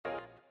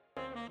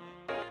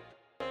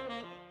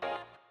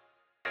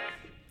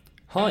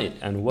Hi,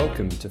 and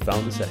welcome to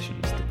Founder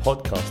Sessions, the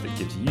podcast that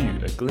gives you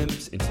a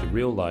glimpse into the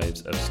real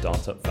lives of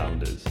startup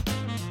founders.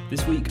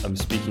 This week, I'm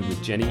speaking with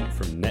Jeni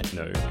from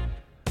NetKno.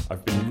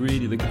 I've been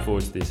really looking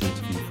forward to this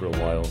interview for a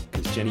while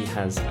because Jeni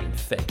has an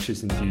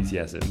infectious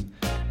enthusiasm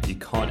that you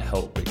can't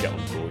help but get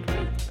on board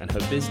with, and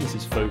her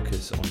business's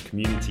focus on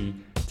community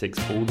takes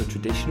all the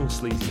traditional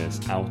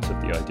sleaziness out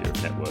of the idea of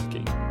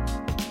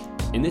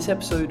networking. In this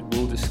episode,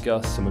 we'll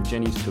discuss some of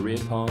Jeni's career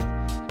path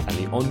and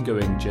the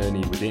ongoing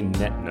journey within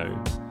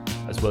NetKno,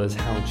 as well as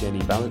how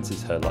Jeni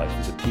balances her life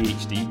as a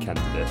PhD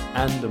candidate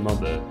and a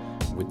mother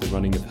with the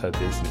running of her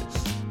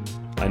business.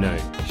 I know,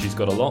 she's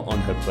got a lot on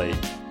her plate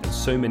and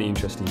so many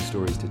interesting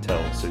stories to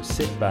tell, so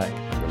sit back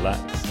and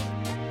relax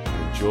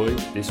and enjoy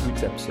this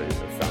week's episode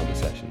of Founder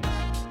Sessions.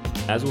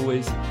 As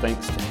always,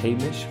 thanks to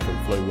Hamish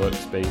from Flow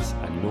Workspace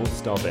and North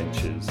Star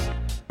Ventures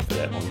for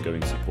their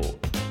ongoing support.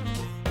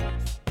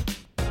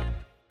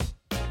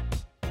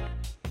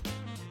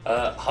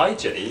 Hi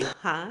Jeni.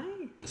 Hi.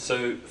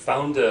 So,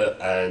 founder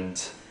and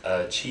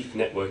chief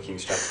networking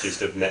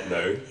strategist of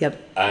NetKno.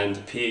 Yep. And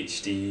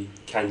PhD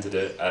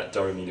candidate at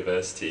Durham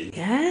University.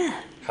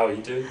 Yeah. How are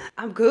you doing?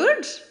 I'm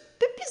good.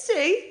 Bit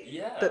busy.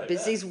 Yeah. But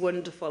busy's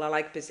wonderful. I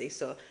like busy.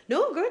 So,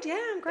 no, good. Yeah,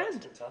 I'm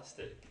grand. That's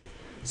fantastic.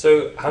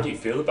 So, how do you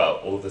feel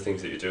about all the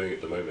things that you're doing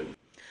at the moment?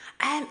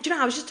 Do you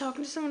know, I was just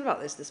talking to someone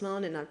about this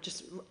morning. I've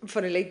just,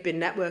 funnily, been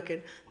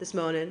networking this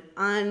morning.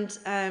 And,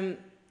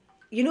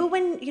 you know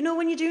when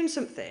you're doing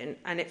something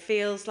and it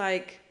feels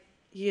like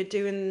you're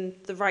doing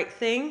the right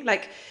thing,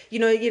 like,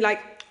 you're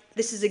like,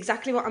 this is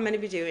exactly what I'm meant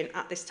to be doing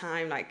at this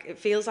time, like it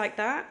feels like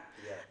that.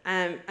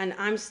 Yeah. And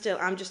I'm just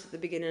at the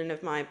beginning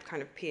of my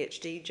kind of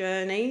PhD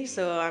journey,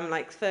 so I'm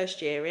like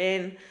first year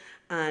in,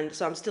 and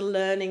so I'm still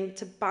learning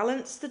to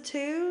balance the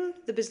two.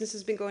 The business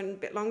has been going a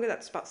bit longer,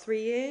 that's about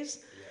 3 years.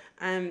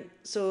 Yeah.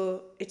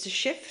 So it's a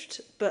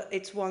shift, but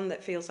it's one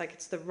that feels like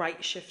it's the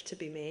right shift to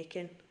be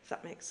making, if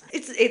that makes sense.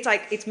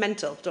 It's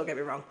mental, don't get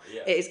me wrong.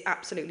 Yeah. It is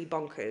absolutely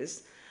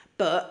bonkers.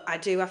 But I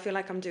feel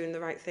like I'm doing the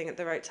right thing at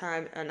the right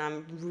time, and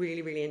I'm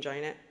really, really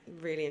enjoying it.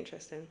 Really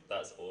interesting.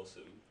 That's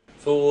awesome.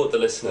 For the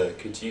listener,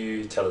 could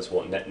you tell us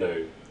what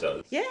NetKno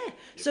does? Yeah.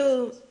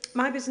 So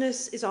my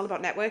business is all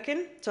about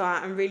networking. So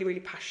I'm really,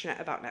 really passionate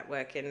about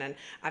networking, and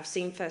I've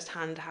seen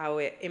firsthand how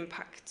it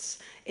impacts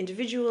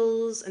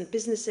individuals and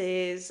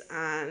businesses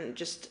and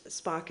just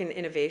sparking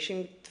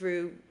innovation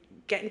through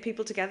getting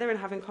people together and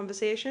having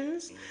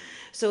conversations.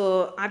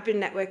 So I've been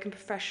networking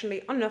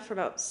professionally on and off for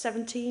about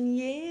 17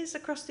 years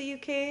across the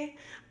UK,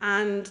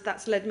 and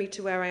that's led me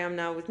to where I am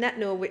now with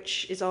NetKno,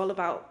 which is all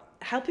about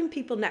helping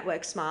people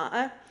network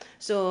smarter.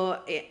 So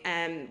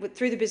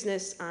through the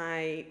business,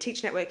 I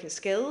teach networking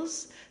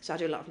skills. So I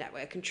do a lot of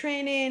networking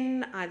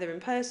training, either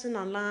in person,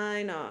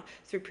 online, or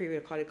through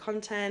pre-recorded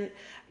content.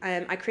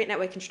 I create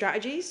networking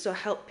strategies, so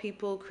help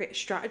people create a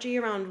strategy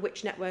around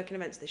which networking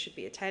events they should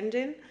be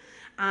attending.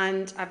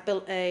 And I've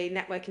built a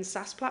networking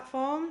SaaS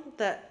platform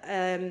that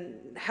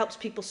helps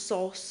people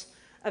source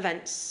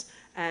events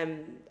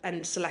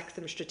and select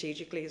them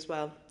strategically as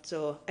well.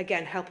 So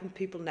again, helping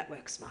people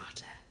network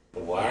smarter.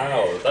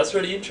 Wow, that's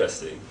really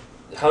interesting.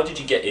 How did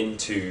you get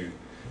into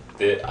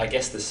the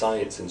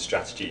science and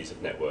strategies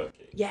of networking?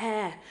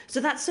 Yeah, so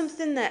that's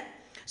something that...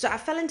 So I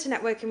fell into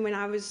networking when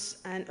I was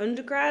an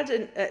undergrad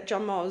at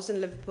John Moores in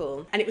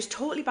Liverpool, and it was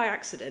totally by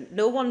accident.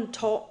 No one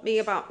taught me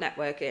about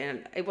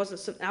networking. It wasn't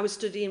something... I was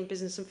studying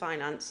business and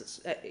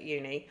finance at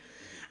uni,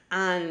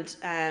 and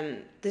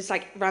this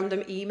like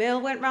random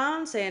email went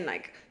round saying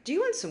like, do you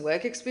want some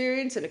work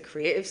experience in a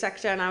creative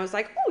sector? And I was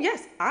like, oh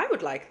yes, I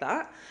would like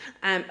that.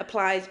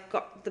 Applied,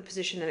 got the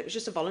position, and it was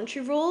just a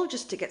voluntary role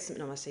just to get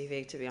something on my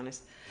CV, to be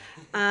honest.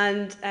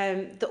 And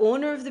the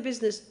owner of the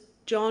business,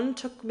 John,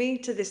 took me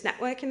to this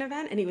networking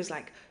event, and he was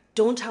like,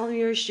 don't tell me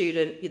you're a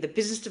student, you're the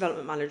business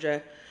development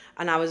manager.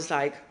 And I was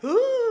like,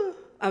 ooh.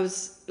 I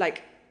was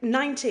like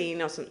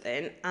 19 or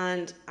something,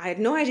 and I had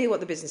no idea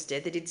what the business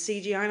did. They did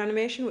CGI and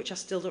animation, which I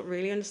still don't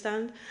really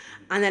understand.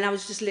 And then I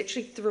was just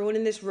literally thrown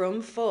in this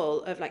room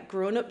full of like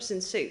grown-ups in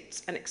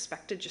suits and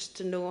expected just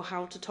to know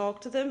how to talk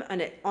to them,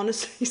 and it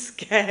honestly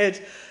scared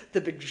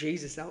the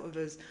bejesus out of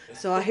us.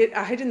 So I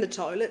hid in the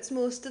toilets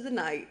most of the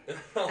night.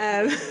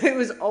 It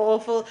was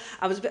awful.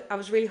 I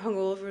was really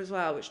hungover as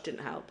well, which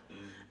didn't help.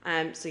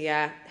 So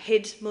yeah,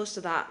 hid most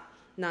of that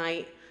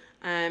night.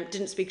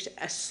 Didn't speak to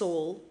a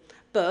soul,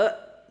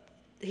 but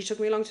he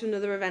took me along to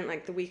another event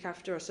like the week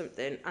after or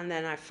something, and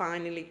then I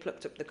finally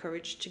plucked up the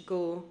courage to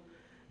go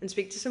and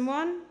speak to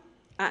someone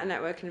at a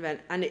networking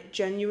event, and it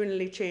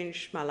genuinely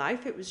changed my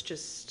life. It was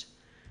just,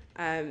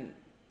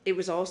 it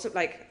was awesome.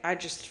 Like, I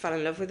just fell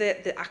in love with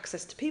it, the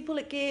access to people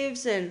it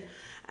gives, and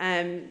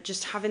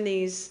just having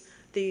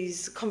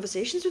these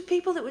conversations with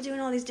people that were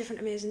doing all these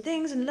different amazing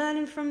things and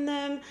learning from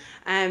them.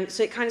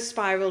 So it kind of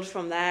spiraled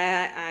from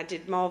there. I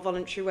did more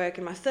voluntary work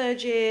in my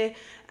third year,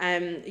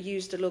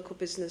 used a local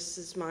business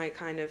as my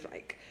kind of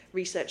like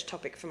research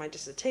topic for my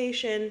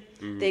dissertation.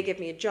 Mm-hmm. They gave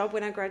me a job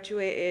when I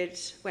graduated,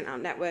 went out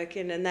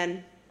networking, and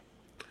then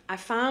I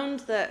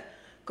found that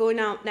going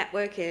out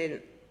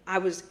networking, I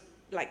was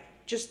like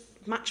just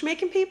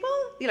matchmaking people.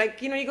 You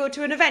like, you go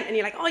to an event and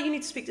you're like, oh, you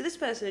need to speak to this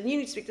person and you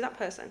need to speak to that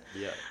person.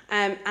 Yeah.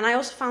 And I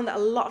also found that a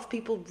lot of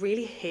people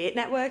really hate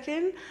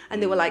networking,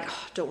 and they were like,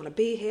 oh, I don't want to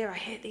be here. I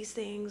hate these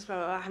things. Blah,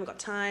 blah, blah, I haven't got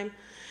time.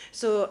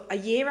 So a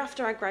year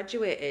after I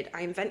graduated,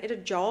 I invented a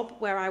job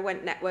where I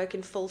went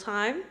networking full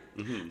time.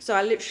 Mm-hmm. So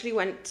I literally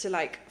went to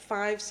like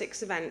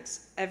 5-6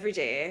 events every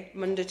day,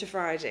 Monday to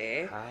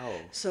Friday. Wow.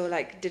 So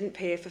like didn't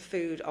pay for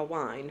food or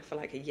wine for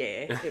like a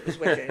year. It was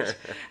wicked.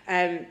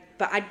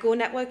 But I'd go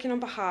networking on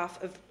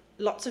behalf of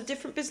lots of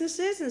different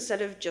businesses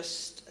instead of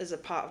just as a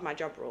part of my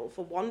job role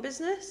for one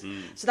business.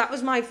 So that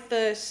was my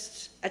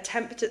first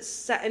attempt at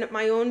setting up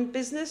my own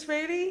business,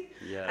 really.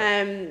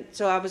 Yeah.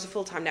 So I was a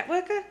full-time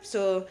networker.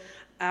 So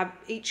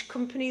each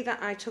company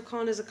that I took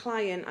on as a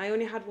client, I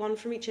only had one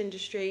from each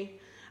industry.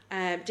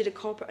 Did a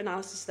corporate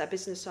analysis of their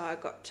business, so I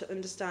got to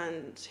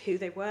understand who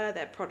they were,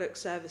 their products,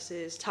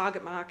 services,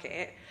 target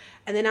market.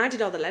 And then I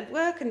did all the lead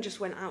work and just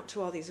went out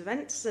to all these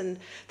events. And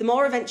the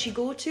more events you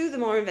go to, the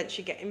more events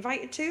you get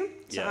invited to.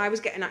 So I was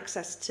getting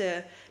access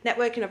to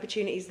networking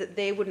opportunities that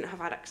they wouldn't have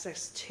had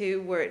access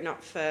to were it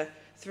not for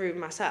through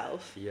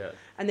myself. Yeah.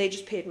 And they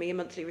just paid me a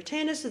monthly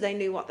retainer, so they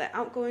knew what their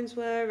outgoings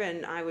were,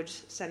 and I would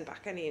send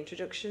back any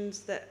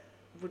introductions that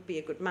would be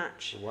a good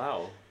match.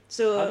 Wow.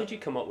 So how did you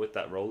come up with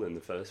that role in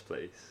the first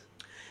place?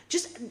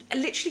 Just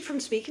literally from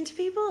speaking to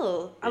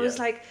people. I was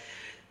like,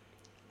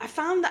 I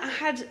found that I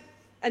had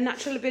a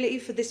natural ability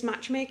for this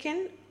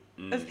matchmaking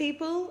of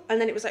people,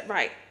 and then it was like,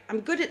 right, I'm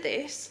good at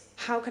this.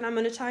 How can I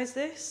monetize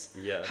this?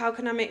 Yeah. How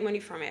can I make money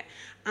from it?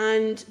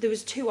 And there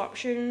was 2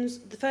 options.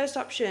 The first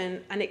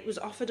option, and it was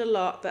offered a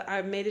lot, but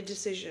I made a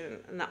decision,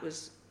 and that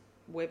was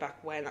way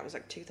back when, that was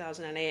like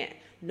 2008,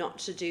 not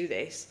to do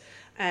this,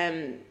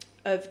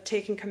 of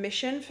taking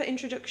commission for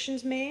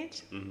introductions made.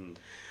 Mm-hmm.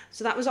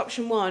 So that was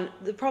option 1.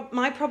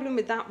 My problem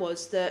with that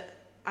was that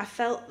I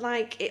felt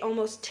like it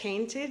almost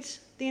tainted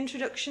the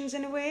introductions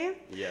in a way.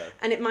 Yeah.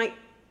 And it might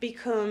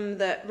become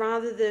that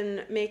rather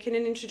than making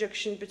an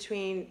introduction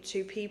between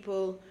 2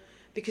 people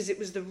because it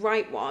was the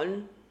right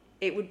one,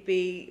 it would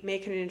be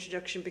making an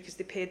introduction because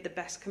they paid the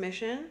best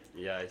commission.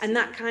 Yeah, I see. And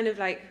that kind of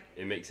like...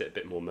 It makes it a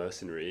bit more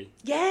mercenary.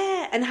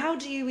 Yeah, and how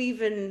do you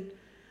even...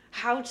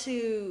 How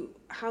to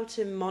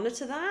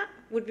monitor that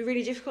would be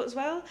really difficult as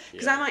well.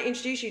 Because I might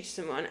introduce you to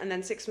someone and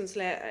then 6 months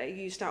later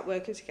you start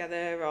working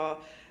together, or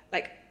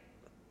like,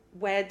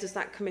 where does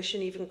that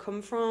commission even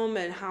come from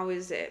and how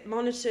is it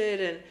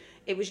monitored? And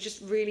it was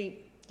just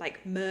really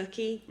like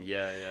murky.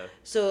 Yeah.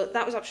 So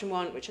that was option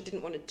 1, which I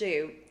didn't want to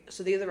do.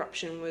 So the other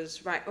option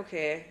was, right,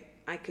 okay,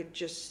 I could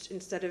just,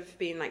 instead of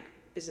being like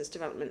business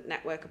development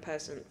networker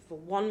person for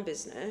one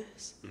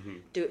business,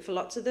 do it for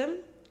lots of them.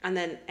 And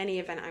then any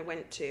event I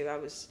went to, I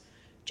was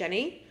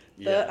Jeni,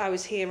 but I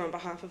was here on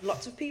behalf of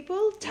lots of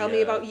people. Tell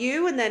me about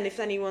you, and then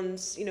if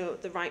anyone's,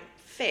 the right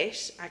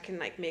fit, I can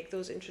like make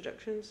those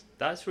introductions.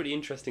 That's really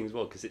interesting as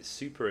well, because it's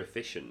super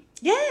efficient.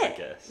 Yeah. I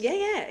guess.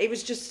 Yeah. It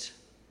was just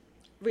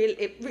real.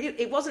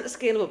 It wasn't a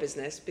scalable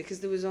business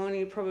because there was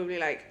only probably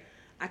like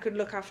I could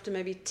look after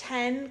maybe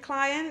 10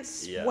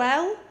 clients. Yeah.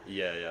 Well.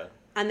 Yeah.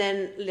 And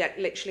then,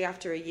 literally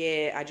after a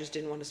year, I just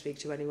didn't want to speak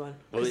to anyone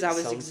because I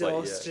was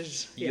exhausted.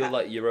 You're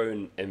like your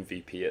own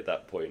MVP at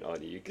that point,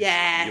 aren't you?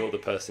 'Cause you're the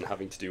person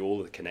having to do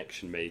all the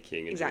connection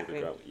making and all the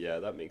ground. Yeah,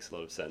 that makes a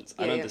lot of sense.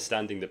 And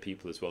understanding the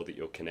people as well that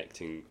you're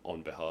connecting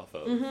on behalf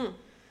of. Mm-hmm.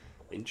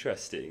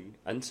 Interesting.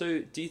 And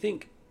so, do you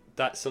think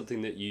that's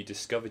something that you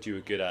discovered you were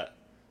good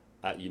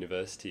at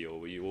university, or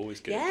were you always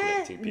good at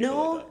connecting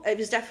people like that? It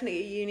was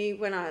definitely at uni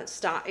when I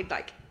started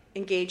like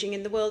engaging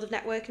in the world of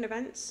networking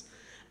events.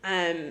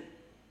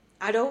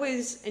 I'd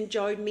always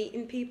enjoyed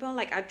meeting people.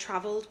 Like, I'd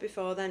travelled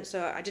before then,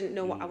 so I didn't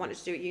know what I wanted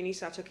to do at uni,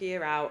 so I took a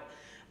year out,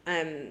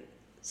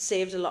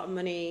 saved a lot of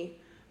money,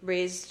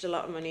 raised a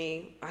lot of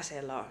money. I say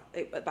a lot.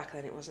 Back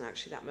then it wasn't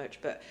actually that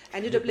much, but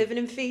ended up living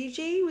in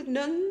Fiji with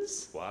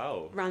nuns.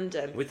 Wow.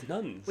 Random. With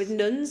nuns? With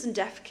nuns and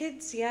deaf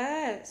kids,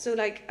 yeah. So,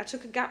 like, I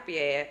took a gap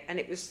year,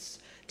 and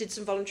did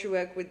some voluntary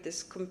work with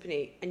this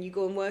company, and you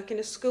go and work in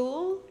a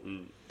school.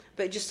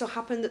 But it just so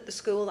happened that the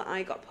school that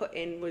I got put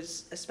in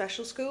was a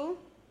special school.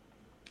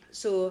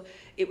 So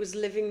it was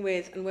living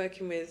with and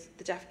working with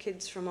the deaf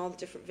kids from all the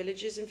different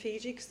villages in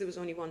Fiji, because there was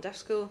only one deaf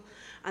school,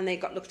 and they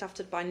got looked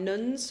after by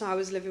nuns. So I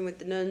was living with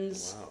the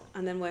nuns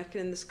and then working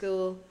in the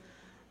school.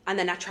 And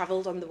then I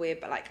travelled on the way,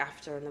 but like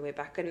after on the way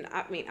back. And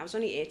I mean, I was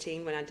only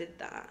 18 when I did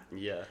that.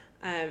 Yeah.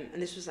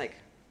 And this was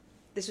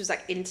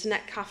like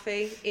internet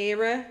cafe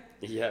era.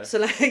 Yeah. So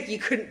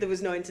like there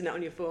was no internet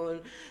on your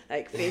phone.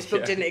 Like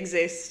Facebook didn't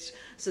exist.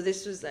 So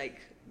this was like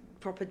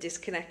proper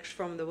disconnect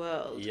from the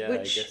world,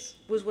 which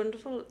was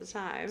wonderful at the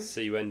time.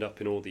 So you end up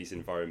in all these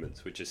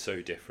environments which are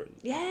so different.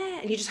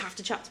 Yeah, and you just have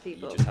to chat to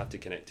people. You just have to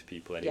connect to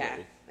people anyway.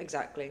 Yeah,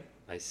 exactly.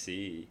 I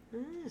see.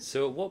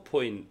 So at what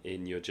point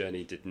in your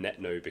journey did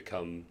NetKno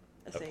become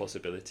a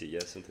possibility, yeah,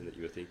 something that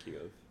you were thinking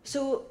of.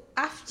 So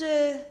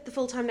after the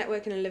full-time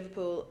networking in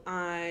Liverpool,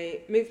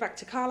 I moved back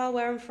to Carlisle,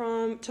 where I'm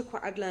from, took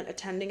what I'd learned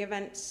attending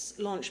events,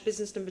 launched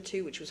business number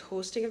 2, which was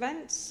hosting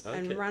events,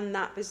 and ran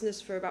that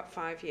business for about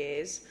 5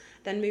 years.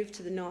 Then moved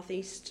to the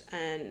northeast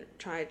and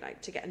tried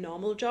to get a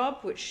normal job,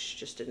 which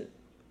just didn't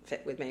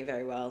fit with me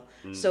very well.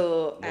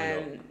 So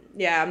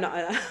yeah, I'm not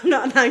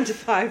a 9 to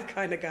 5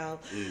 kind of gal.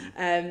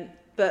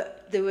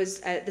 But there's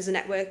a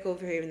network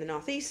over here in the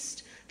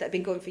northeast that had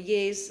been going for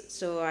years,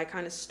 so I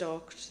kind of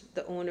stalked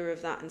the owner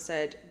of that and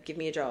said, give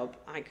me a job,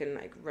 I can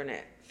run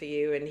it for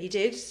you, and he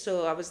did.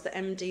 So I was the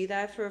MD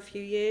there for a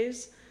few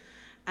years,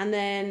 and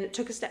then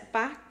took a step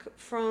back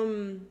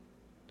from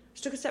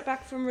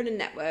running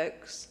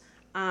networks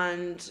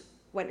and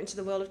went into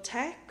the world of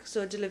tech.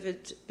 So I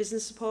delivered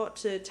business support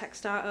to tech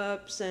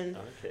startups and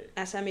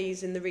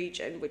SMEs in the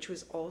region, which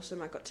was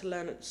awesome. I got to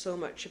learn so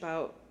much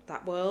about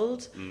that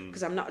world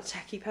because I'm not a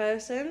techie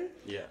person,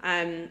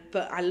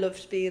 but I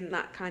loved being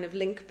that kind of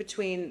link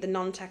between the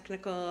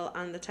non-technical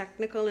and the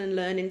technical, and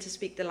learning to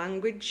speak the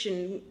language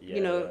and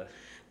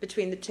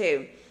between the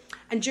two.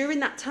 And during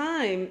that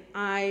time,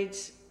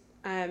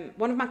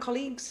 one of my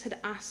colleagues had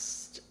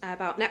asked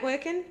about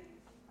networking,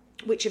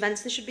 which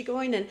events they should be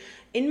going, and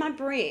in my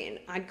brain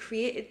I'd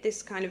created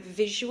this kind of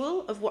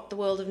visual of what the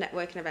world of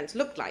networking events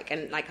looked like,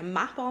 and like a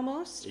map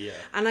almost,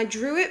 and I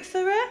drew it for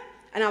her.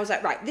 And I was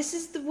like, right, this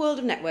is the world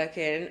of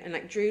networking,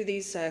 and drew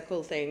these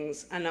circle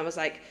things. And I was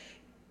like,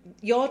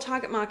 your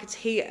target market's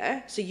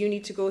here, so you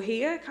need to go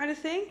here, kind of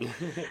thing.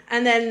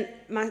 And then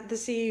the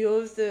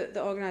CEO of the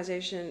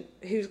organisation,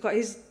 who's got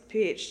his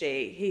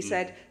PhD, he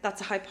said, that's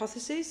a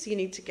hypothesis, you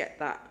need to get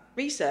that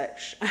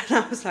research. And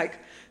I was like,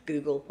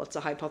 Google, what's a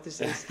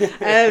hypothesis?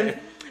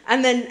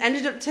 And then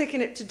ended up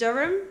taking it to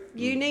Durham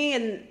Uni,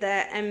 and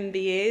their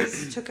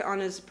MBAs took it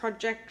on as a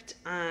project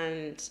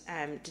and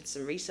did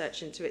some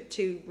research into it,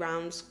 2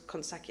 rounds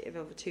consecutive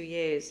over 2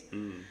 years.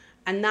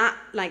 And that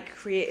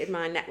created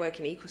my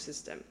networking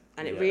ecosystem,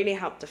 and it really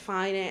helped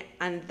define it.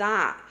 And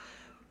that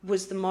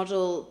was the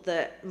model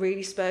that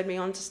really spurred me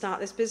on to start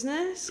this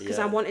business, because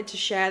I wanted to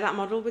share that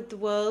model with the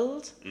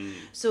world.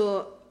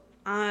 So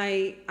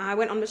I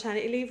went on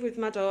maternity leave with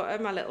my daughter,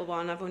 my little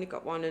one. I've only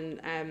got one,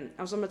 and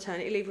I was on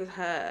maternity leave with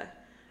her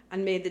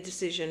and made the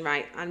decision,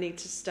 right, I need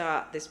to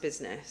start this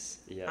business.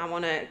 I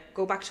want to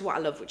go back to what I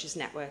love, which is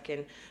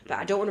networking, but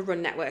I don't want to run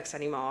networks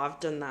anymore. I've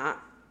done that.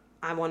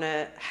 I want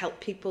to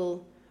help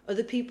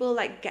other people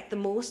get the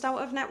most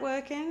out of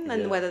networking,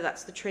 and whether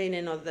that's the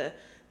training or the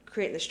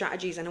creating the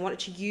strategies, and I wanted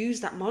to use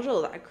that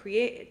model that I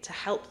created to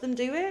help them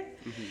do it.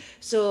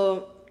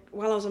 So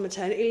while I was on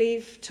maternity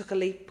leave, took a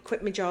leap,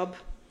 quit my job.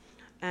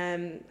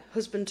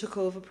 Husband took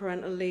over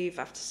parental leave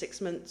after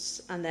 6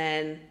 months, and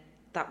then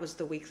that was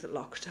the week that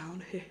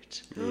lockdown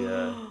hit.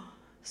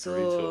 So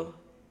brutal.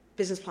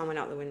 Business plan went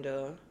out the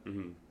window,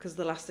 because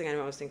the last thing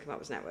anyone was thinking about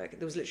was networking.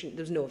 There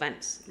was no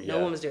events. No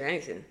one was doing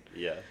anything.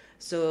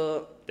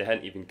 So they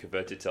hadn't even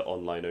converted to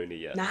online only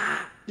yet. Nah,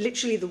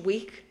 literally the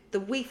week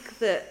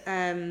that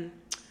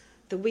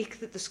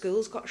the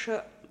schools got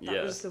shut.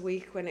 That was the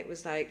week when it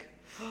was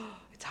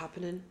it's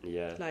happening.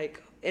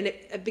 And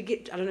I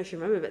don't know if you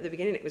remember, but at the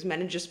beginning it was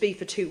meant to just be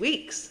for 2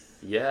 weeks.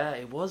 Yeah,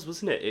 it was,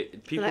 wasn't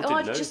it? People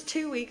didn't know. Just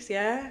 2 weeks,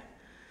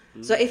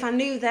 So if I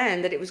knew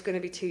then that it was going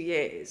to be 2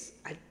 years,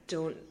 I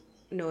don't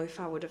know if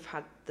I would have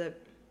had the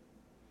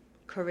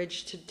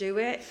courage to do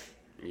it.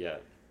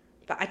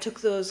 But I took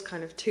those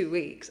kind of 2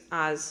 weeks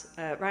as,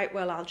 right,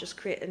 well, I'll just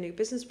create a new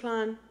business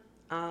plan.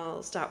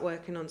 I'll start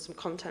working on some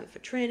content for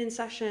training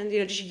sessions,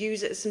 just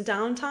use it as some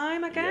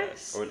downtime, I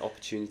guess. Or an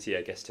opportunity,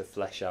 I guess, to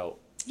flesh out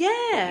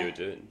what you were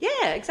doing.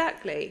 Yeah,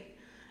 exactly.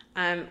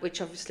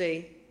 Which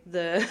obviously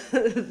the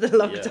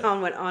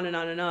lockdown went on and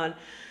on and on.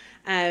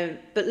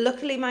 But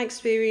luckily my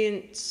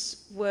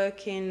experience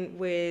working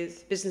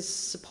with business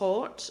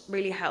support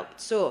really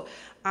helped. So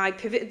I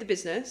pivoted the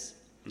business,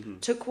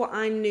 took what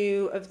I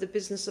knew of the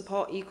business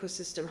support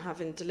ecosystem,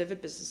 having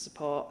delivered business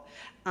support,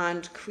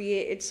 and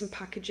created some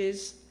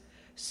packages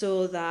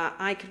so that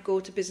I could go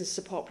to business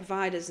support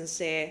providers and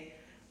say,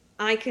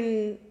 I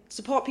can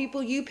support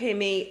people, you pay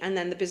me, and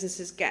then the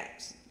businesses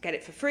get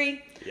it for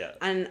free.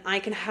 And I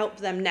can help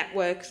them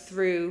network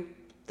through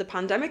the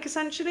pandemic,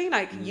 essentially,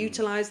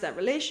 utilize their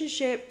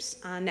relationships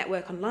and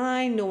network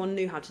online. No one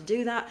knew how to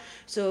do that.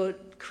 So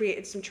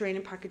created some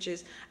training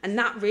packages. And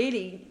that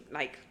really,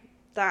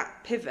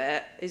 that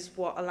pivot is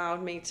what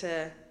allowed me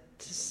to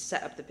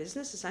set up the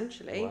business,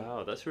 essentially.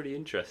 Wow, that's really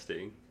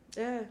interesting.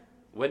 Yeah.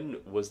 When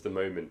was the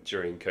moment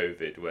during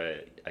COVID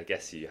where I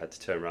guess you had to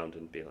turn around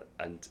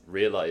and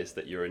realise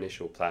that your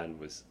initial plan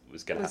was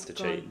going to have to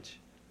change?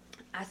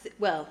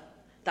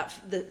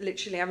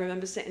 Literally, I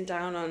remember sitting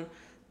down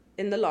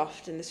in the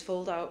loft in this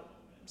fold-out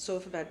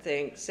sofa bed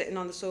thing, sitting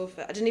on the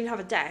sofa. I didn't even have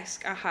a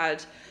desk. I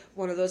had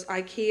one of those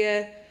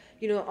IKEA,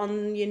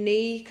 on your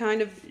knee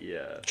kind of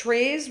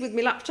trays with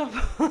my laptop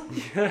on.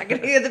 I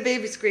could hear the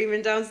baby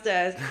screaming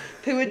downstairs.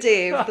 Poor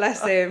Dave,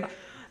 bless him.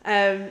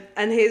 And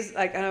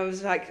I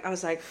was like,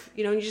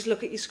 you just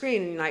look at your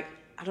screen and you're like,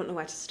 I don't know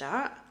where to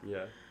start.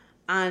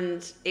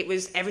 And it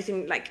was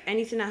everything, like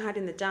anything I had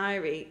in the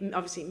diary,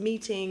 obviously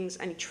meetings,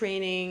 any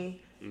training,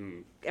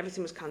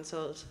 everything was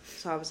cancelled.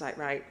 So I was like,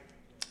 right,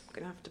 I'm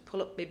going to have to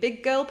pull up my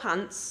big girl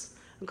pants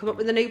and come up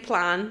with a new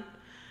plan.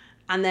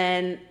 And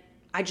then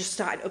I just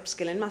started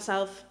upskilling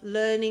myself,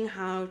 learning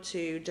how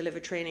to deliver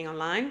training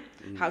online,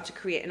 how to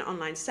create an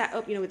online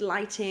setup, with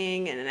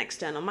lighting and an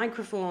external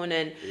microphone.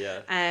 And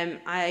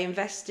I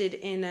invested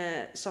in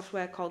a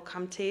software called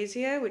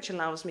Camtasia, which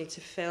allows me to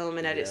film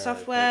and edit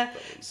software.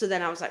 So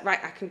then I was like,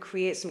 right, I can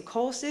create some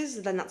courses.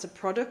 Then that's a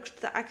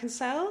product that I can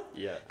sell.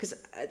 Yeah. Because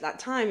at that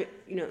time,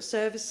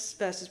 service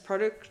versus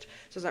product.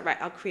 So I was like, right,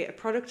 I'll create a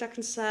product I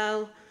can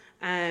sell,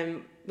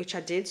 which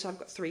I did. So I've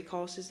got 3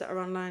 courses that are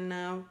online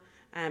now.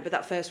 But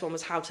that first one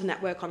was how to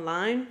network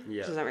online.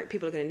 Yeah. So I was like, right,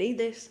 people are going to need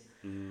this.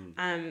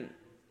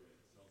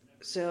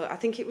 So I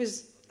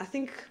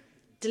think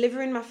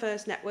delivering my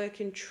first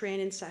networking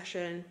training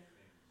session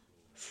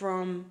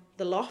from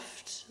the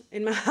loft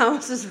in my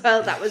house as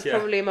well, that was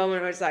probably a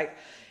moment where it's like,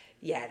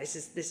 yeah, this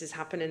is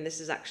happening.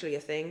 This is actually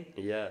a thing.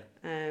 Yeah.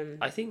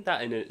 I think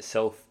that in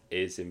itself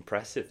is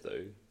impressive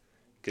though.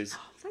 Because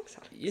thanks,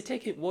 Alex.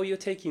 You're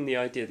taking the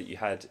idea that you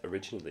had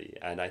originally,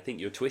 and I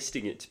think you're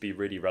twisting it to be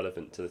really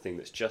relevant to the thing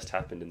that's just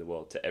happened in the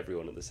world to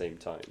everyone at the same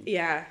time.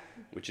 Yeah.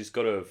 Which has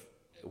got to have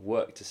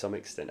worked to some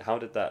extent. How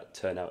did that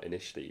turn out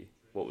initially?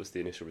 What was the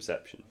initial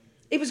reception?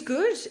 It was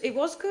good. It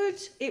was good.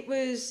 It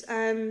was.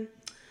 I'm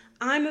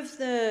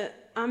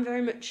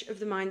very much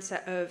of the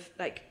mindset of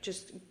like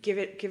just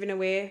giving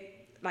away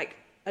like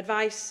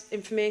advice,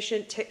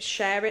 information, tips,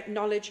 share it,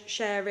 knowledge,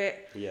 share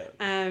it. Yeah.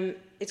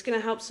 It's going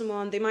to help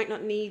someone. They might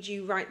not need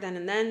you right then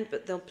and then,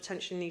 but they'll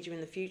potentially need you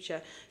in the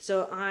future.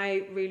 So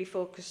I really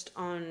focused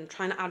on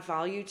trying to add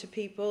value to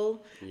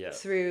people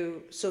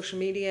through social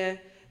media,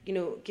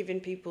 giving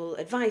people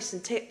advice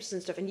and tips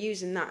and stuff, and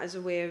using that as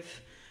a way of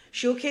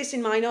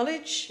showcasing my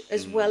knowledge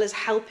as well as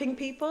helping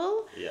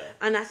people. Yeah.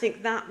 And I think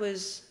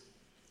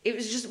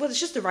it's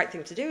just the right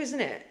thing to do, isn't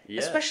it?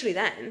 Yeah. Especially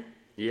then.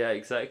 Yeah,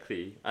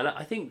 exactly. And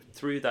I think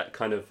through that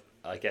kind of,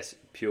 I guess,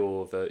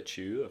 pure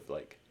virtue of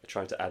like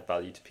trying to add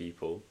value to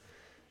people,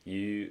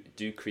 you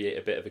do create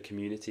a bit of a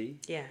community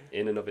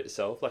in and of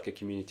itself, like a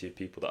community of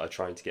people that are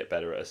trying to get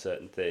better at a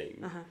certain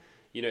thing.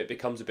 It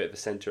becomes a bit of a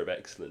centre of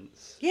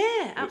excellence.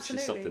 Yeah, absolutely. Which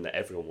is something that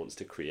everyone wants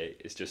to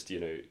create. It's just,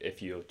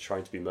 if you're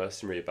trying to be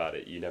mercenary about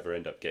it, you never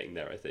end up getting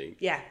there, I think.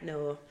 Yeah,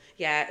 no.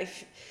 Yeah,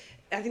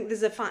 I think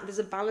there's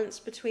a balance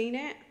between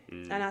it.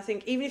 And I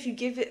think even if you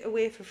give it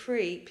away for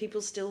free,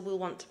 people still will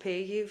want to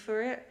pay you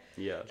for it.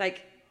 Yeah.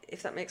 Like,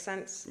 if that makes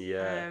sense.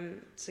 Yeah.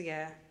 So,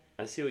 yeah.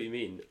 I see what you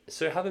mean.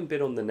 So having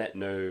been on the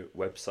NetKno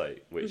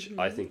website, which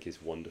I think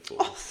is wonderful.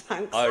 Oh,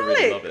 thanks, I Alex.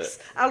 really love it.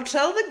 I'll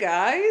tell the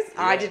guys.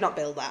 Yeah. I did not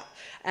build that.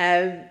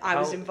 I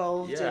was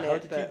involved in it. How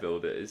did you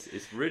build it?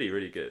 It's really,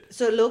 really good.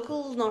 So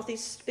local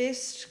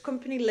Northeast-based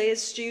company,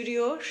 Layers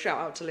Studio. Shout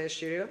out to Layers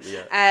Studio.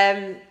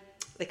 Yeah.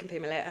 They can pay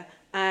me later.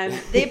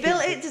 They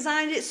built it,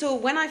 designed it. So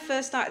when I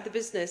first started the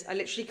business, I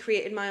literally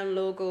created my own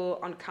logo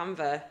on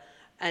Canva.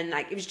 And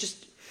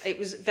it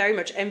was very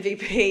much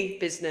MVP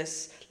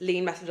business,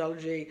 lean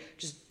methodology,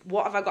 just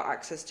what have I got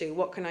access to,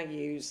 what can I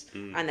use,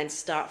 and then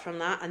start from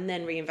that, and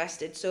then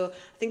reinvested. So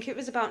I think it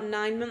was about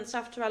 9 months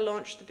after I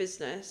launched the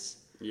business.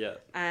 Yeah.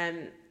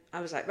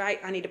 I was like,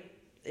 right,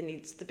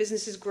 the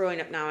business is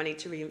growing up now, I need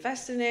to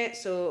reinvest in it.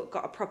 So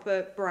got a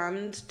proper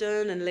brand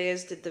done, and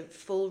Layers did the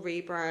full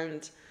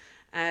rebrand,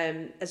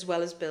 as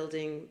well as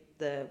building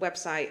the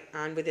website,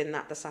 and within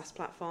that the SaaS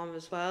platform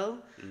as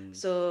well.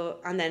 So,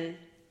 and then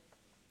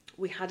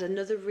we had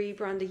another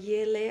rebrand a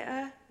year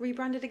later,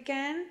 rebranded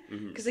again.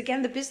 Because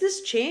again, the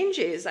business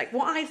changes. Like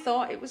what I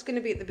thought it was going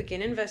to be at the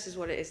beginning versus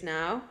what it is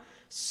now.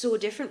 So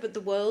different, but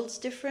the world's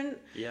different.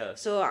 Yeah.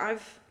 So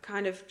I've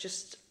kind of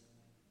just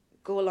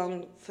go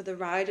along for the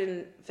ride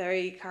and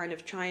very kind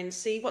of try and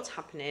see what's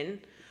happening.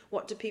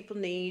 What do people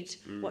need?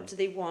 What do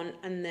they want?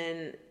 And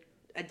then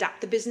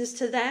adapt the business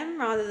to them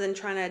rather than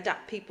trying to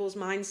adapt people's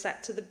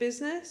mindset to the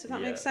business, if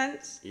that makes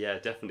sense. Yeah,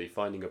 definitely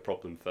finding a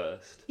problem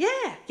first. Yeah,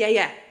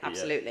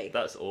 absolutely. Yeah,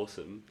 that's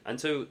awesome. And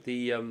so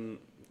the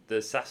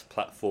SaaS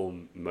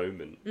platform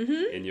moment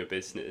in your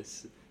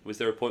business, was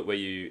there a point where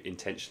you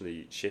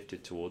intentionally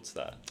shifted towards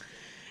that?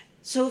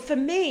 So for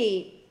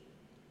me,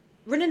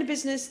 running a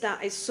business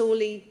that is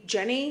solely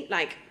Jeni,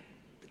 like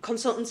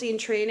consultancy and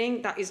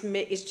training, that is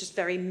just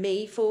very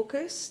me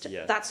focused.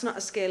 Yeah. That's not a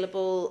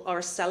scalable or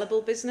a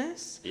sellable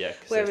business. Yeah,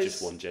 because there's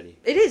just one Jeni.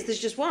 It is, there's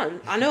just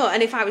one. I know.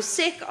 And if I was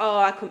sick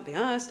or I couldn't be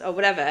asked or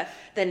whatever,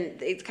 then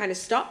it kind of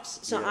stops.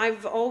 So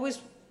I've always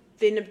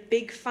been a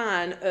big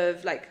fan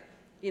of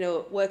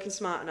working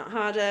smarter, not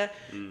harder,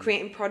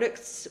 creating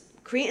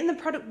the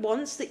product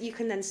once that you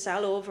can then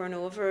sell over and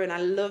over. And I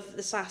love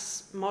the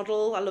SaaS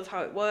model. I love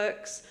how it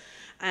works.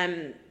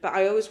 But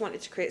I always wanted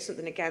to create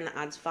something again that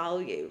adds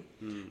value.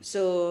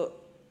 So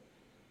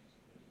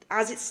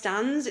as it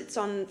stands, it's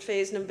on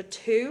phase number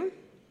 2.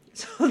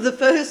 So the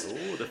first...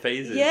 Oh, the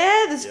phases.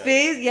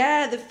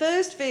 The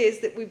first phase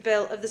that we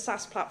built of the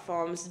SaaS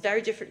platform is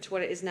very different to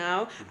what it is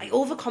now. I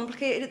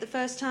overcomplicated it the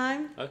first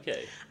time.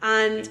 Okay.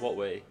 And in what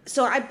way?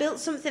 So I built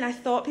something I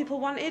thought people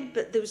wanted,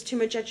 but there was too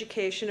much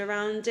education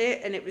around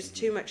it, and it was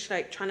too much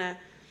like trying to...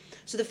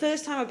 So the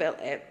first time I built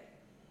it,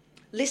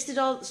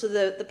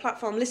 the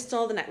platform lists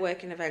all the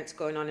networking events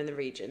going on in the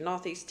region,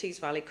 Northeast Tees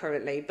Valley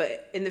currently,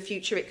 but in the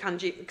future it can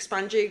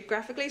expand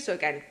geographically. So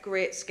again,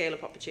 great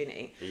scale-up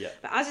opportunity. Yeah.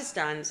 But as it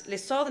stands,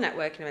 lists all the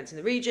networking events in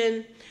the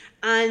region,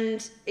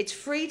 and it's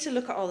free to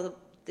look at all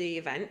the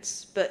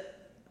events.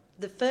 But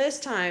the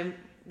first time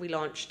we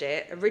launched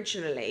it,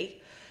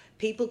 originally,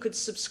 people could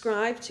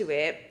subscribe to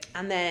it,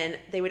 and then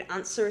they would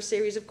answer a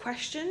series of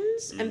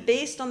questions, and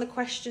based on their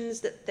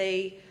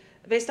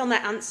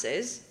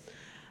answers,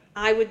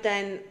 I would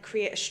then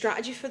create a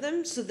strategy for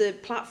them. So the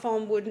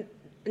platform would,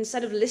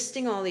 instead of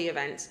listing all the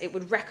events, it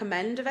would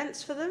recommend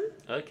events for them.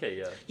 Okay,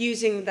 yeah.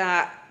 Using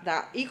that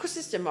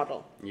ecosystem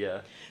model.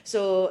 Yeah.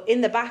 So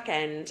in the back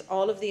end,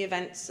 all of the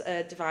events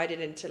are divided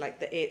into like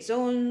the 8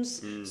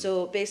 zones.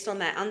 So based on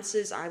their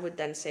answers, I would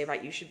then say,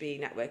 right, you should be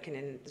networking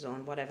in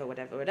zone whatever.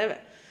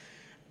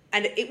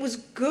 And it was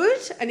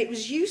good and it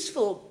was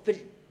useful, but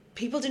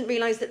people didn't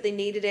realize that they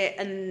needed it,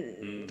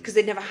 and because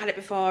they'd never had it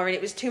before, and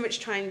it was too much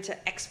trying to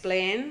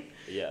explain.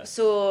 Yeah.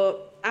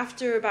 So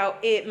after about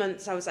 8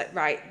 months, I was like,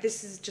 right,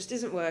 this just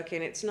isn't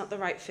working. It's not the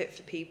right fit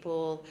for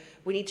people.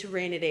 We need to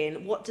rein it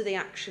in. What do they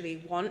actually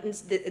want?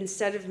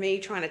 Instead of me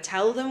trying to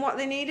tell them what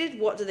they needed,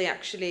 what do they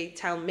actually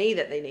tell me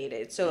that they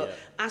needed? So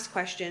ask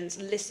questions,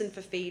 listen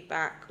for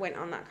feedback, went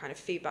on that kind of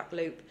feedback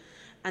loop,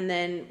 and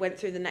then went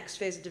through the next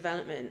phase of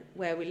development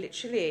where we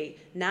literally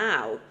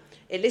now,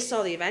 it lists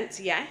all the events,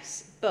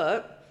 yes,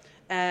 but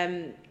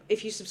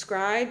if you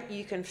subscribe,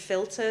 you can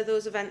filter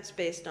those events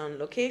based on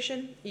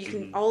location. You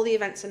can all the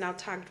events are now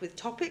tagged with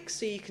topics,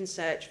 so you can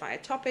search via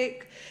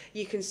topic,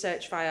 you can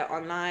search via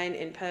online,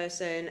 in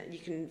person, you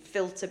can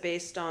filter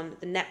based on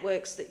the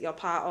networks that you're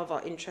part of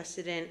or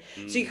interested in.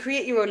 So you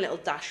create your own little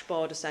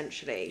dashboard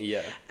essentially.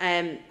 Yeah.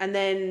 And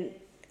then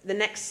the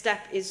next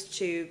step is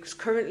because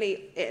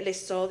currently it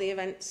lists all the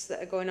events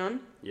that are going on.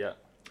 Yeah.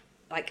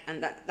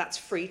 And that's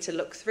free to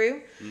look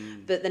through.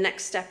 But the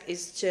next step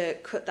is to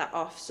cut that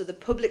off. So the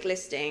public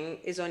listing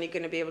is only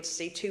going to be able to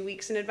see 2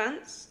 weeks in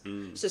advance.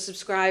 So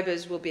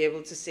subscribers will be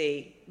able to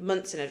see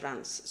months in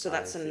advance. So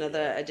that's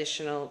another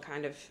additional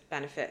kind of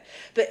benefit.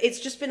 But it's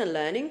just been a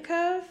learning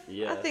curve.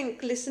 I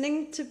think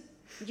listening to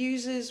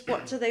users,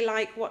 what do they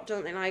like, what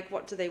don't they like,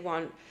 what do they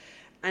want?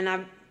 And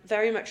I'm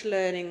very much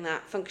learning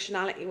that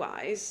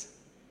functionality-wise,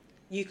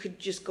 you could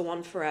just go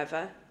on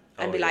forever.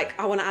 And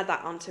I want to add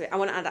that onto it. I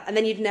want to add that. And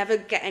then you'd never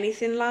get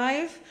anything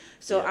live.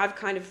 So I've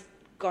kind of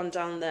gone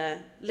down the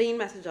lean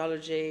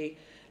methodology,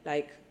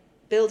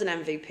 build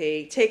an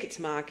MVP, take it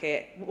to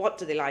market. What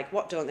do they like?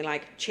 What don't they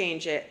like?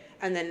 Change it.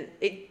 And then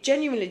it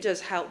genuinely does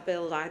help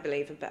build, I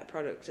believe, a better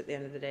product at the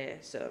end of the day.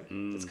 So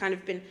it's kind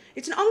of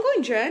it's an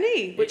ongoing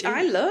journey, which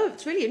I love.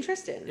 It's really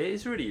interesting. It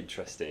is really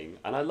interesting.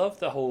 And I love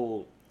the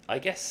whole... I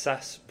guess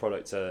SaaS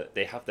products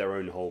they have their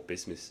own whole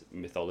business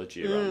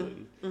mythology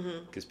around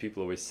them, because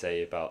people always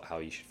say about how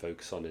you should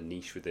focus on a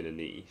niche within a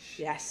niche.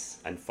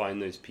 Yes. And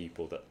find those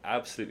people that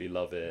absolutely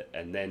love it,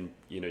 and then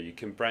you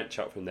can branch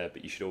out from there,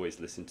 but you should always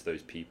listen to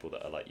those people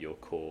that are like your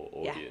core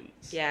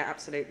audience. Yeah,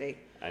 absolutely.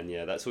 And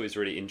that's always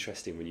really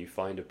interesting when you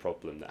find a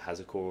problem that has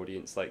a core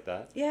audience like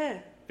that. Yeah.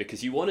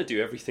 Because you want to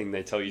do everything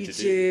they tell you to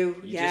do.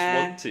 You just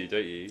want to,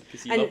 don't you?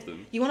 Because you love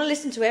them. You want to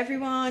listen to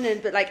everyone,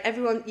 but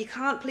everyone, you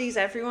can't please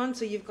everyone,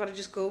 so you've got to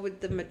just go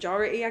with the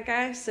majority, I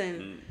guess.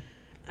 And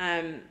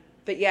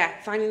but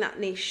finding that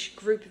niche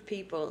group of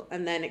people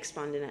and then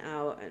expanding it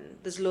out, and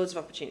there's loads of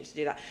opportunity to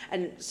do that.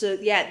 And so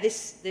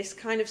this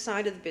kind of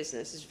side of the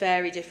business is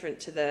very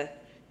different to the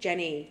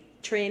Jeni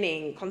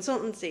training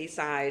consultancy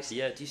side.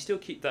 Yeah, do you still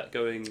keep that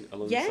going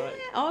alongside? That's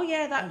oh my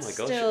gosh,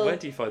 still... where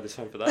do you find the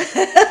time for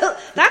that?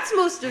 That's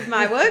most of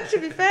my work, to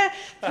be fair.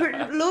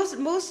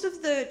 Most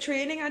of the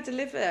training I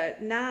deliver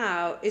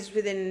now is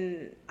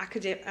within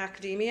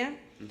academia.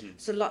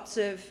 So lots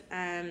of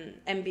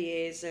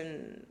MBAs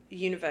and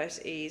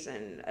universities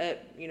and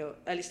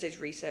early stage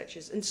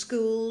researchers and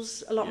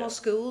schools. A lot more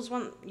schools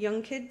want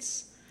young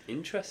kids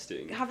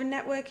interesting having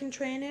networking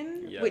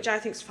training, which I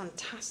think is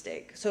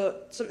fantastic. So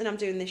something I'm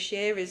doing this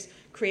year is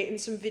creating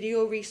some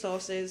video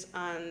resources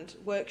and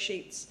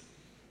worksheets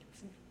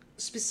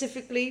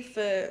specifically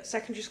for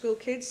secondary school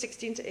kids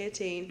 16 to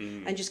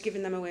 18 and just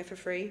giving them away for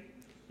free.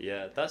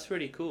 Yeah, that's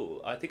really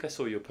cool. I think I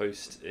saw your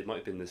post, it might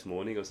have been this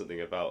morning or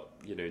something, about,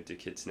 Do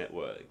Kids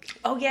Network?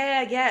 Oh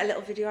yeah, a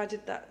little video. I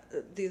did that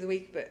the other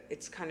week, but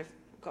it's kind of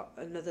got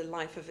another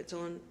life of its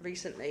own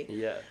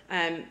recently.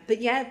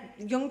 But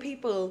young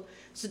people,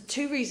 so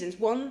 2 reasons.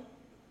 One,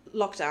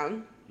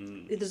 lockdown.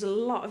 There's a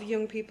lot of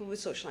young people with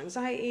social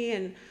anxiety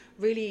and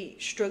really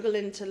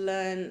struggling to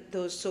learn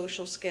those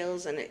social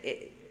skills, and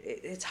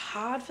it's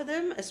hard for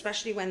them,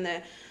 especially when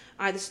they're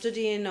either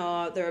studying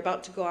or they're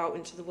about to go out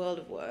into the world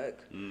of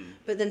work.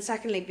 But then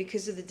secondly,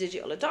 because of the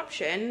digital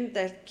adoption,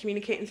 they're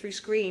communicating through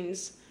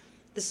screens,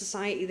 the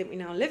society that we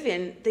now live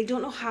in, they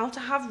don't know how to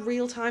have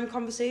real-time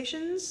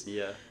conversations.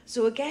 Yeah.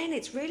 So again,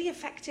 it's really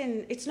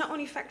affecting, it's not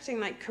only affecting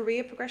like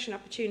career progression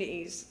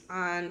opportunities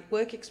and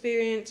work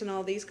experience and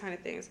all these kind of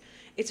things,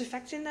 it's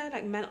affecting their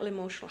like mental,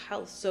 emotional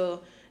health.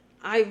 So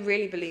I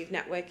really believe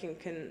networking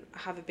can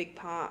have a big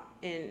part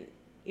in,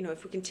 you know,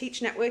 if we can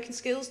teach networking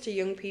skills to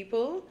young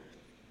people,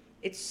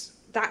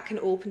 that can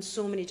open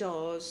so many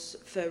doors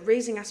for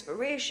raising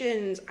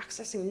aspirations,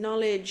 accessing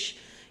knowledge,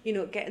 you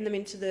know, getting them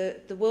into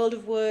the world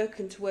of work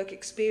and to work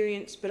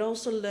experience, but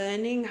also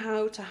learning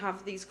how to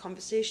have these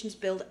conversations,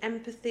 build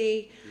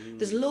empathy.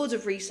 There's loads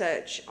of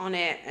research on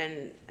it,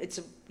 and it's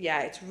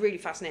really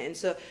fascinating.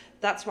 So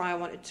that's why I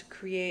wanted to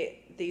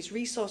create these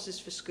resources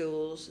for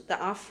schools that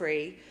are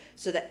free,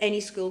 so that any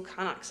school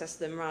can access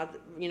them. Rather,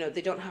 you know,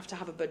 they don't have to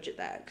have a budget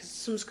there, because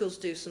some schools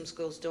do, some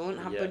schools don't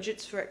have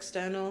budgets for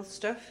external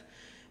stuff.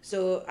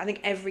 So I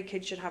think every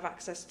kid should have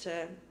access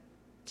to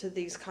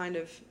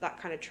that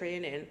kind of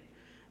training.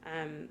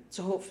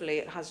 So hopefully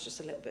it has just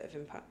a little bit of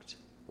impact.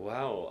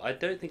 Wow, I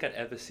don't think I'd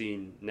ever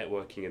seen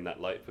networking in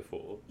that light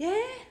before. Yeah.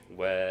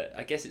 Where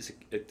I guess it's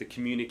the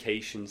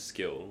communication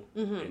skill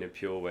in a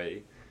pure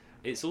way.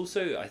 It's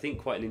also, I think,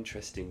 quite an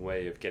interesting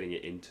way of getting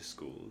it into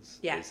schools.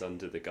 Yeah. It's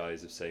under the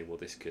guise of saying, well,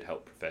 this could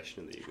help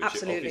professionally, which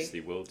Absolutely. it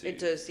obviously will do. It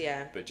does,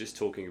 yeah. But just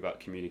talking about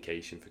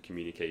communication for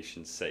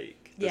communication's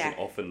sake doesn't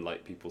often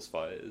light people's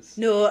fires.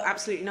 No,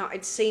 absolutely not.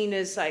 It's seen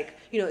as like,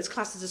 you know, it's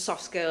classed as a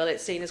soft skill.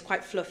 It's seen as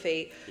quite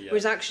fluffy. Yeah.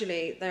 Whereas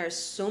actually there is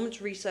so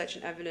much research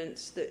and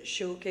evidence that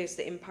showcase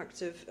the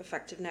impact of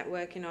effective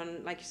networking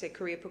on, like you say,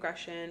 career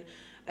progression,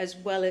 as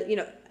well as, you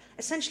know,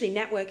 essentially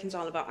networking is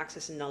all about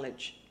accessing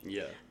knowledge.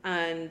 Yeah.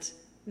 And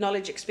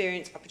knowledge,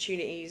 experience,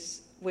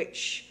 opportunities,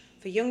 which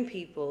for young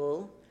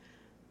people,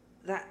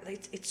 that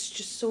it's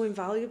just so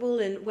invaluable.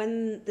 And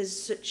when there's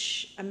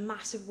such a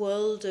massive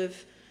world of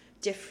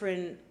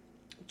different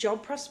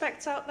job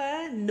prospects out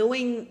there,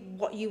 knowing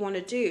what you want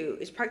to do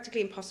is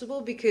practically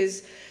impossible,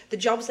 because the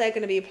jobs they're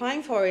going to be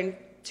applying for in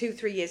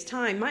 2-3 years'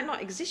 time might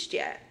not exist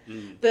yet.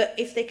 But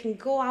if they can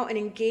go out and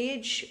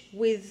engage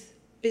with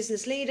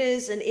business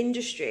leaders and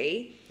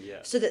industry,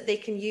 so that they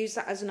can use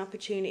that as an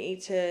opportunity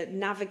to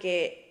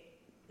navigate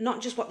not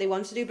just what they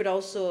want to do, but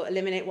also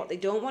eliminate what they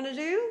don't want to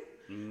do,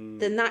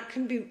 then that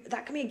can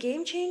be a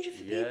game changer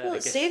for people.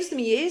 It saves them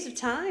years of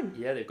time.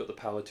 Yeah, they've got the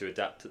power to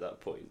adapt at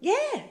that point.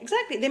 Yeah,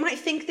 exactly. They might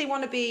think they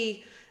want to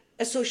be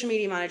a social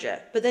media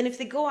manager, but then if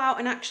they go out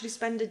and actually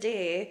spend a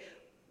day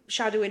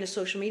shadowing a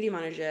social media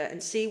manager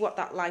and see what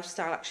that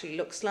lifestyle actually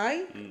looks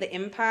like, the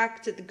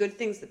impact, the good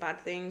things, the bad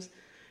things,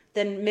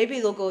 then maybe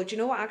they'll go, do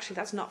you know what, actually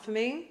that's not for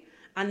me?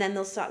 And then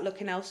they'll start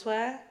looking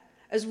elsewhere,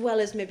 as well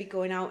as maybe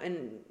going out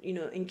and, you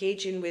know,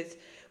 engaging with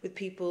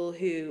people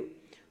who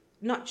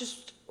not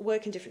just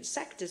work in different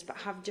sectors, but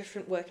have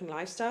different working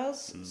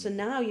lifestyles. So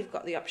now you've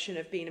got the option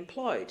of being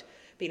employed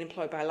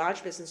by a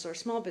large business or a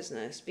small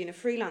business, being a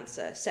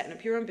freelancer, setting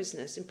up your own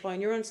business, employing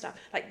your own staff.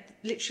 Like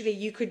literally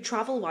you could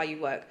travel while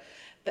you work.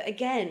 But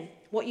again,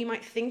 what you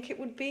might think it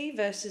would be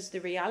versus the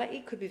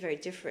reality could be very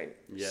different.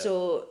 Yeah.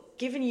 So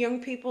giving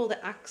young people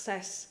the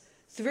access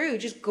through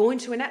just going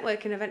to a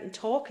networking event and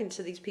talking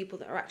to these people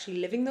that are actually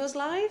living those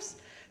lives,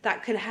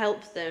 that can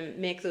help them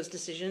make those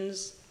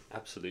decisions.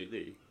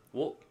 Absolutely.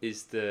 What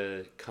is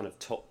the kind of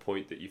top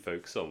point that you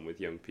focus on with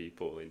young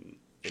people in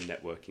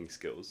networking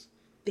skills?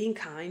 Being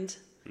kind.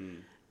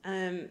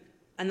 And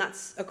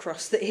that's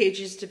across the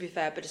ages, to be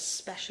fair, but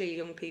especially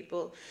young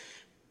people.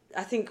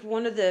 I think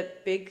one of the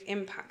big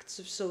impacts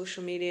of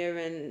social media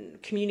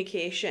and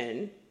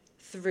communication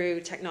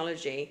through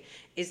technology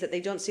is that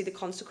they don't see the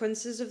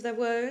consequences of their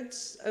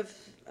words, of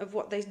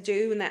what they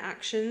do and their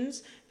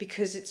actions,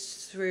 because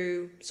it's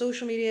through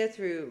social media,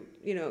 through,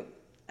 you know,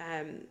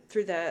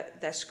 through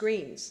their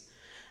screens.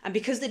 And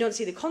because they don't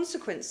see the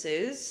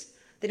consequences,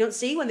 they don't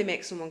see when they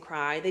make someone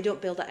cry, they don't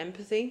build that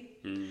empathy.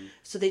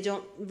 So they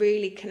don't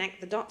really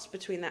connect the dots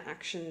between their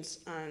actions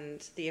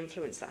and the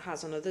influence that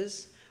has on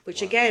others,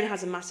 which again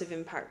has a massive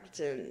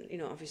impact on, you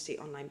know, obviously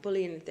online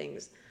bullying and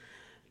things.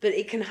 But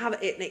it can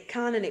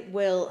and it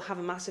will have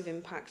a massive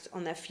impact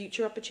on their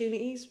future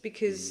opportunities,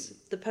 because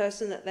the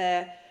person that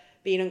they're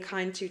being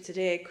unkind to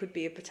today could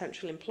be a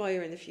potential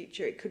employer in the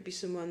future. It could be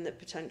someone that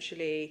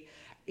potentially,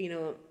 you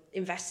know,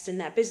 invests in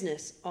their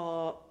business,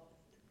 or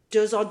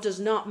does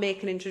not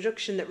make an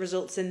introduction that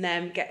results in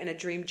them getting a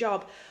dream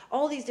job.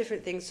 All these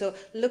different things. So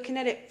looking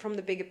at it from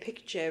the bigger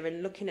picture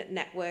and looking at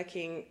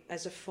networking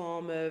as a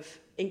form of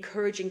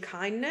encouraging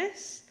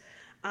kindness,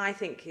 I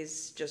think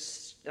is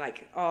just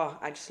like,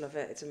 I just love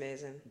it. It's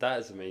amazing. That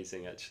is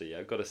amazing, actually,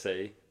 I've got to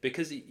say.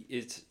 Because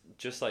it's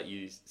just like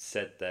you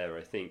said there,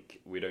 I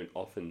think we don't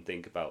often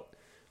think about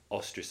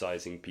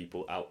ostracizing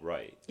people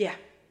outright. Yeah.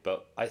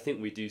 But I think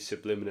we do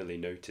subliminally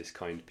notice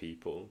kind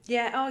people.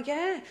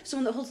 Yeah,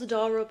 someone that holds the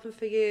door open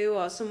for you,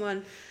 or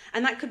someone,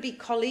 and that could be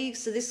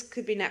colleagues. So this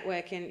could be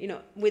networking, you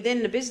know,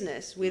 within a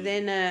business,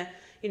 within a,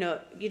 you know,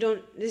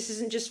 this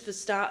isn't just for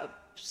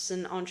startups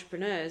and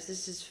entrepreneurs.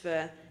 This is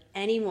for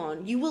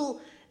anyone. You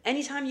will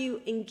anytime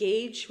you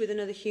engage with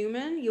another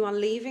human, you are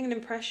leaving an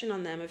impression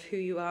on them of who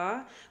you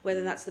are,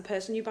 whether that's the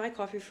person you buy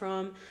coffee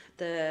from,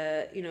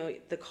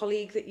 the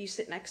colleague that you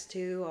sit next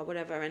to or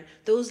whatever. And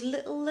those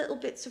little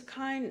bits of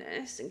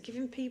kindness and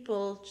giving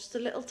people just a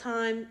little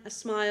time, a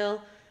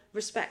smile,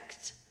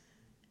 respect,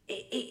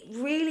 it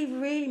really,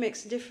 really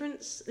makes a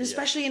difference,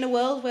 especially in a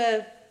world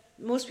where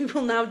most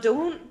people now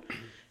don't.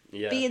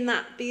 Yeah. Being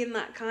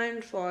that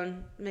kind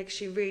one makes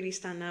you really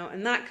stand out,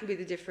 and that can be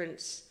the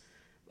difference.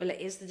 Well,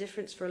 it is the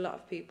difference for a lot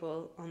of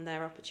people on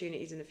their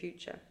opportunities in the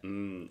future.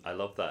 I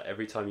love that.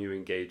 Every time you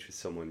engage with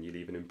someone, you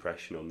leave an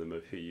impression on them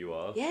of who you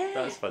are. Yeah.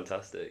 That's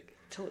fantastic.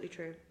 Totally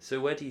true. So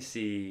where do you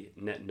see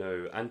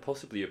NetKno and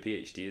possibly your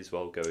PhD as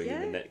well going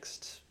in the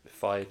next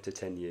 5 to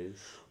 10 years?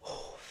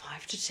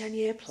 5 to 10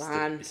 year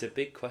plan. It's a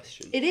big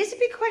question. It is a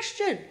big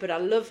question, but I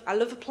love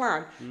a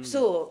plan.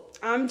 So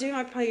I'm doing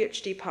my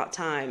PhD part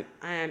time.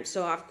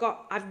 So I've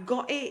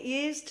got 8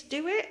 years to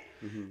do it,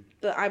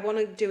 but I want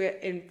to do it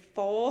in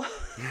 4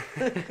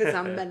 because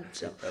I'm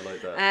mental. I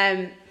like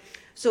that.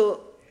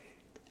 So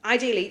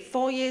ideally,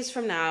 4 years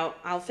from now,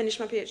 I'll finish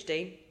my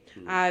PhD.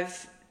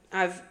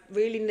 I've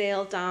really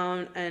nailed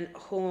down and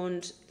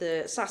honed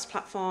the SaaS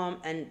platform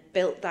and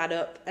built that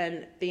up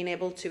and being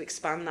able to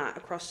expand that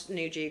across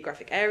new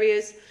geographic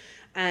areas.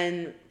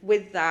 And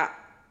with that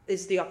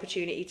is the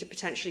opportunity to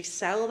potentially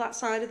sell that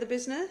side of the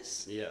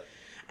business. Yeah.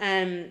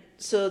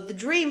 So the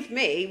dream for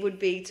me would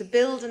be to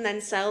build and then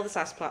sell the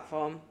SaaS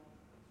platform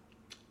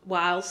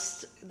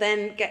whilst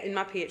then getting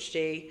my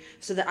PhD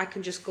so that I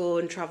can just go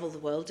and travel the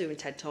world doing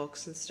TED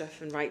Talks and stuff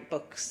and write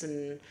books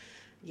and...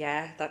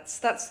 Yeah,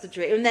 that's the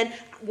dream. And then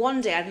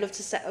one day I'd love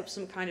to set up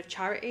some kind of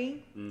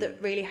charity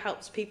that really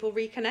helps people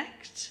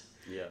reconnect.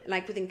 Yeah.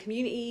 Like within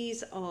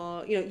communities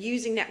or,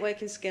 using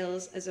networking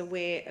skills as a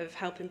way of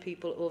helping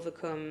people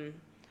overcome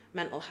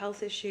mental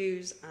health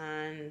issues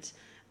and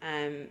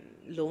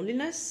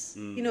loneliness.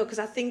 Because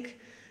I think,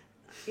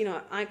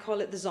 I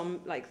call it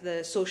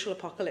the social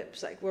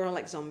apocalypse. Like we're all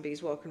like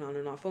zombies walking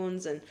on our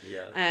phones. And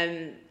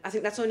I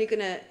think that's only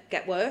going to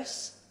get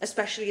worse,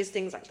 especially as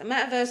things like the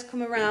metaverse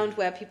come around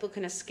where people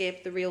can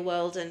escape the real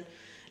world and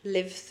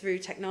live through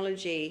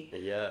technology.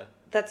 Yeah.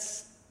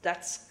 That's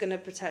going to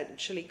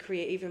potentially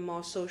create even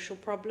more social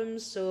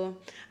problems. So,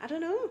 I don't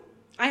know.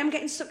 I am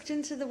getting sucked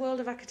into the world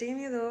of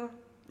academia, though.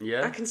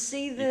 Yeah. I can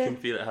see you can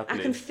feel it happening.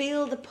 I can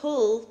feel the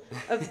pull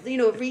of,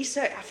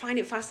 research. I find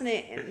it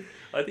fascinating.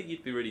 I think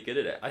you'd be really good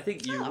at it. I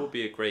think you will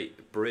be a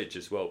great bridge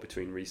as well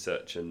between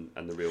research and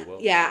the real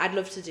world. Yeah, I'd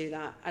love to do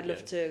that. I'd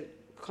love to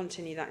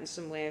continue that in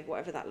some way,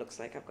 whatever that looks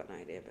like. I've got no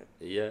idea, but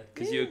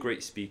because you're a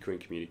great speaker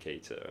and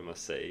communicator, I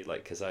must say.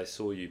 Like, because I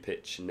saw you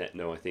pitch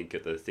NetKno, I think,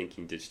 at the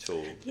Thinking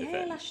Digital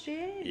event last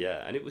year.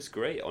 Yeah, and it was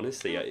great.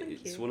 Honestly,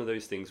 Thank it's you. one of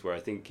those things where I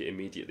think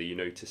immediately you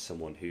notice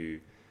someone who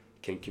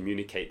can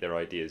communicate their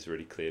ideas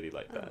really clearly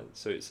like that.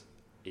 So it's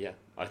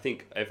I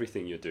think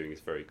everything you're doing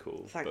is very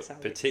cool. Thanks, but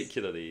Alex.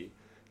 Particularly,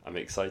 I'm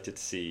excited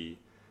to see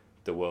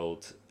the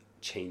world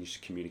change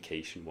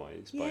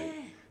communication-wise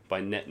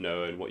by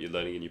NetKno and what you're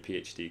learning in your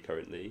PhD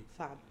currently.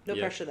 Fab. No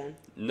pressure then.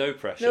 No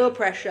pressure. No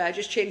pressure.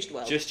 Just change the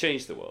world. Just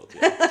change the world.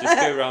 Yeah.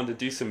 Just go around and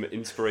do some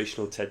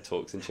inspirational TED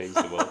Talks and change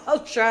the world.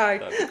 I'll try.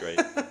 That'd be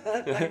great.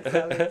 Thanks,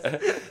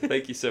 Alex.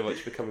 Thank you so much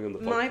for coming on the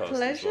podcast. My as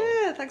pleasure.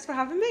 well. Thanks for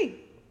having me.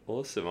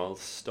 Awesome. I'll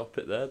stop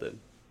it there then.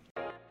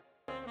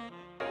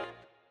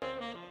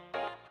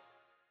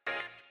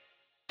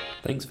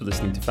 Thanks for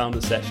listening to Founder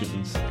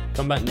Sessions.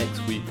 Come back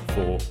next week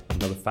for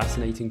another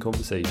fascinating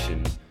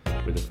conversation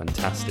with a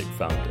fantastic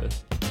founder.